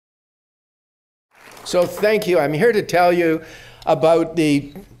So thank you. I'm here to tell you about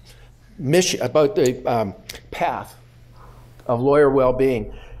the mission, about the path of lawyer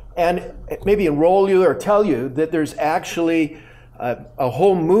well-being, and maybe enroll you or tell you that there's actually a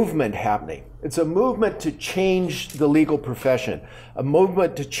whole movement happening. It's a movement to change the legal profession, a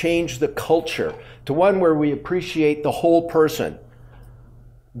movement to change the culture to one where we appreciate the whole person,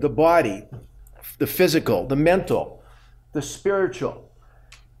 the body, the physical, the mental, the spiritual.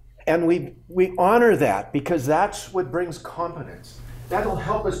 And we honor that because that's what brings competence. That'll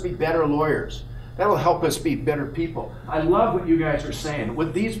help us be better lawyers. That'll help us be better people. I love what you guys are saying.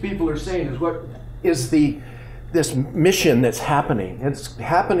 What these people are saying is what is this mission that's happening. It's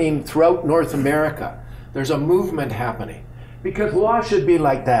happening throughout North America. There's a movement happening because law should be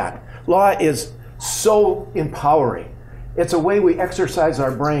like that. Law is so empowering. It's a way we exercise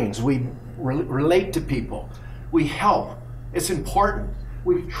our brains. We relate to people. We help. It's important.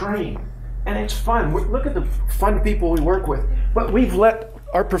 We train. And it's fun. Look at the fun people we work with. But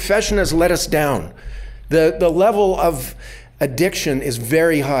our profession has let us down. The level of addiction is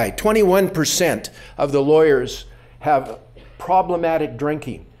very high. 21% of the lawyers have problematic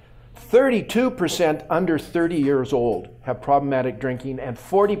drinking. 32% under 30 years old have problematic drinking, and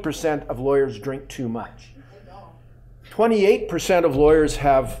 40% of lawyers drink too much. 28% of lawyers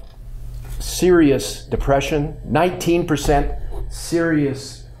have serious depression, 19%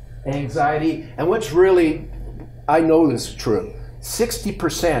 serious anxiety, and what's really, I know this is true,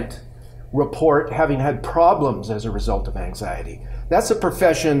 60% report having had problems as a result of anxiety. That's a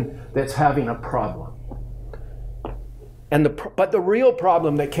profession that's having a problem. But the real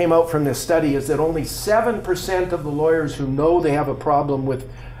problem that came out from this study is that only 7% of the lawyers who know they have a problem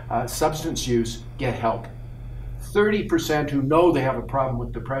with substance use get help. 30% who know they have a problem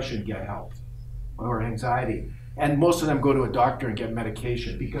with depression get help or anxiety. And most of them go to a doctor and get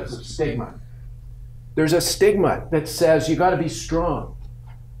medication because of stigma. There's a stigma that says you gotta be strong.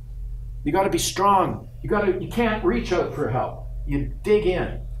 You gotta be strong. You can't reach out for help. You dig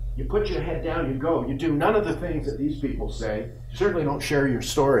in. You put your head down, you go. You do none of the things that these people say. You certainly don't share your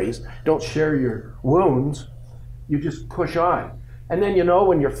stories, don't share your wounds. You just push on. And then, you know,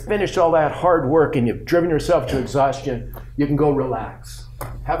 when you're finished all that hard work and you've driven yourself to exhaustion, you can go relax.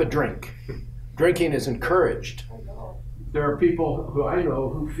 Have a drink. Drinking is encouraged. There are people who I know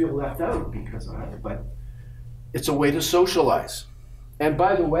who feel left out because of it, but it's a way to socialize. And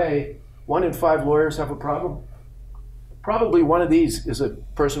by the way, 1 in 5 lawyers have a problem. Probably one of these is a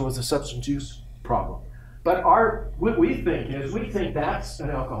person with a substance use problem. But what we think that's an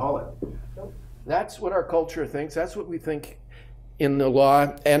alcoholic. That's what our culture thinks. That's what we think in the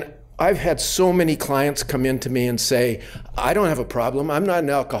law. And I've had so many clients come in to me and say, I don't have a problem. I'm not an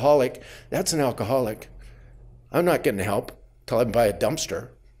alcoholic. That's an alcoholic. I'm not getting help till I buy a dumpster.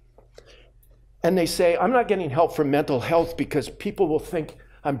 And they say, I'm not getting help for mental health because people will think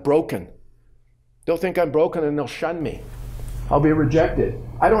I'm broken. They'll think I'm broken and they'll shun me. I'll be rejected.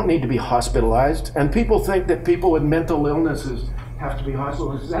 I don't need to be hospitalized. And people think that people with mental illnesses have to be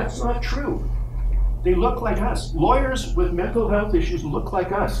hospitalized. That's not true. They look like us. Lawyers with mental health issues look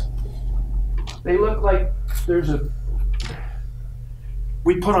like us. They look like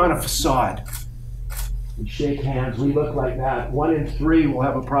we put on a facade. We shake hands, we look like that. 1 in 3 will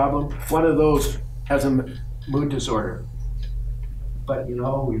have a problem. One of those has a mood disorder. But you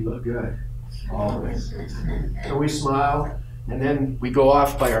know, we look good, always. So we smile, and then we go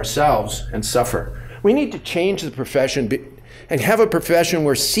off by ourselves and suffer. We need to change the profession and have a profession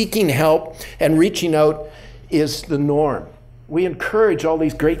where seeking help and reaching out is the norm. We encourage all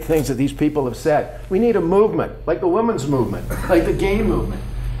these great things that these people have said. We need a movement, like the women's movement, like the gay movement.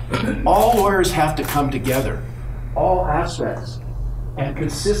 All lawyers have to come together, all aspects, and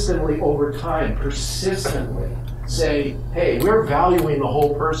consistently over time, persistently say, hey, we're valuing the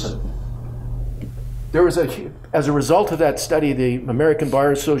whole person. There was as a result of that study, the American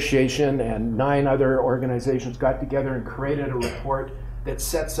Bar Association and 9 other organizations got together and created a report that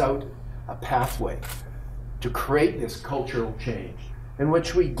sets out a pathway to create this cultural change in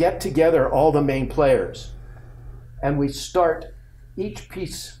which we get together all the main players and we start each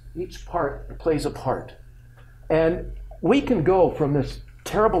part plays a part. And we can go from this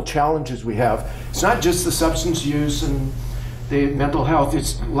terrible challenges we have. It's not just the substance use and the mental health,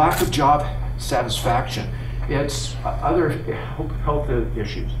 it's lack of job satisfaction. It's other health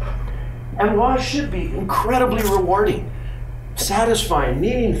issues. And law should be incredibly rewarding, satisfying,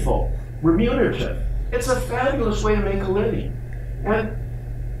 meaningful, remunerative. It's a fabulous way to make a living. And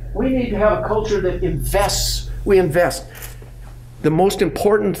we need to have a culture that invests. We invest. The most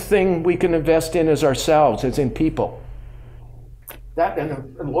important thing we can invest in is ourselves, as in people. That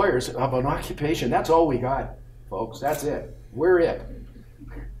and lawyers of an occupation, that's all we got, folks. That's it. We're it.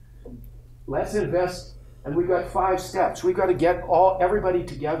 Let's invest, and we've got 5 steps. We've got to get everybody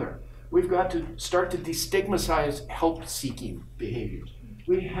together. We've got to start to destigmatize help-seeking behaviors.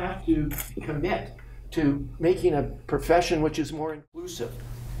 We have to commit to making a profession which is more inclusive.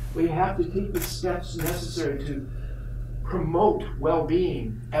 We have to take the steps necessary to promote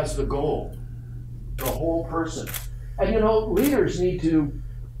well-being as the goal, the whole person. And leaders need to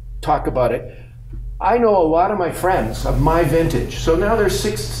talk about it. I know a lot of my friends of my vintage, so now they're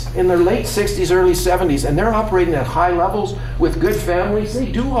in their late 60s, early 70s, and they're operating at high levels with good families.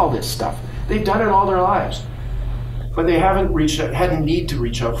 They do all this stuff. They've done it all their lives. But they hadn't need to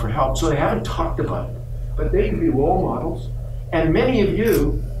reach out for help, so they haven't talked about it. But they can be role models. And many of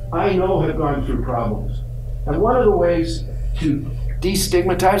you, I know, have gone through problems. And one of the ways to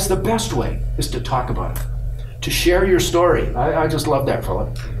destigmatize, the best way, is to talk about it. To share your story. I just love that,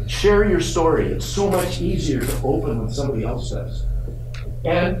 fella. Share your story. It's so much easier to open when somebody else does.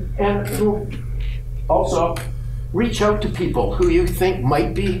 And also, reach out to people who you think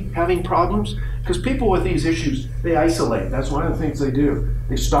might be having problems. Because people with these issues, they isolate. That's one of the things they do.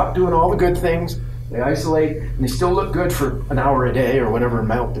 They stop doing all the good things, they isolate, and they still look good for an hour a day or whatever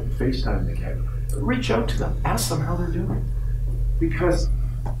amount of FaceTime they get. But reach out to them. Ask them how they're doing. Because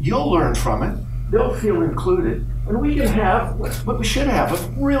you'll learn from it. They'll feel included. And we can have, what we should have,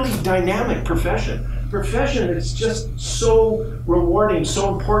 a really dynamic profession. Profession that's just so rewarding,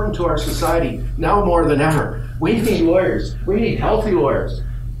 so important to our society, now more than ever. We need lawyers. We need healthy lawyers.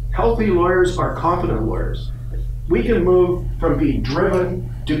 Healthy lawyers are confident lawyers. We can move from being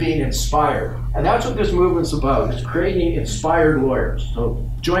driven to being inspired. And that's what this movement's about, is creating inspired lawyers. So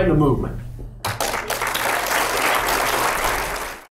join the movement.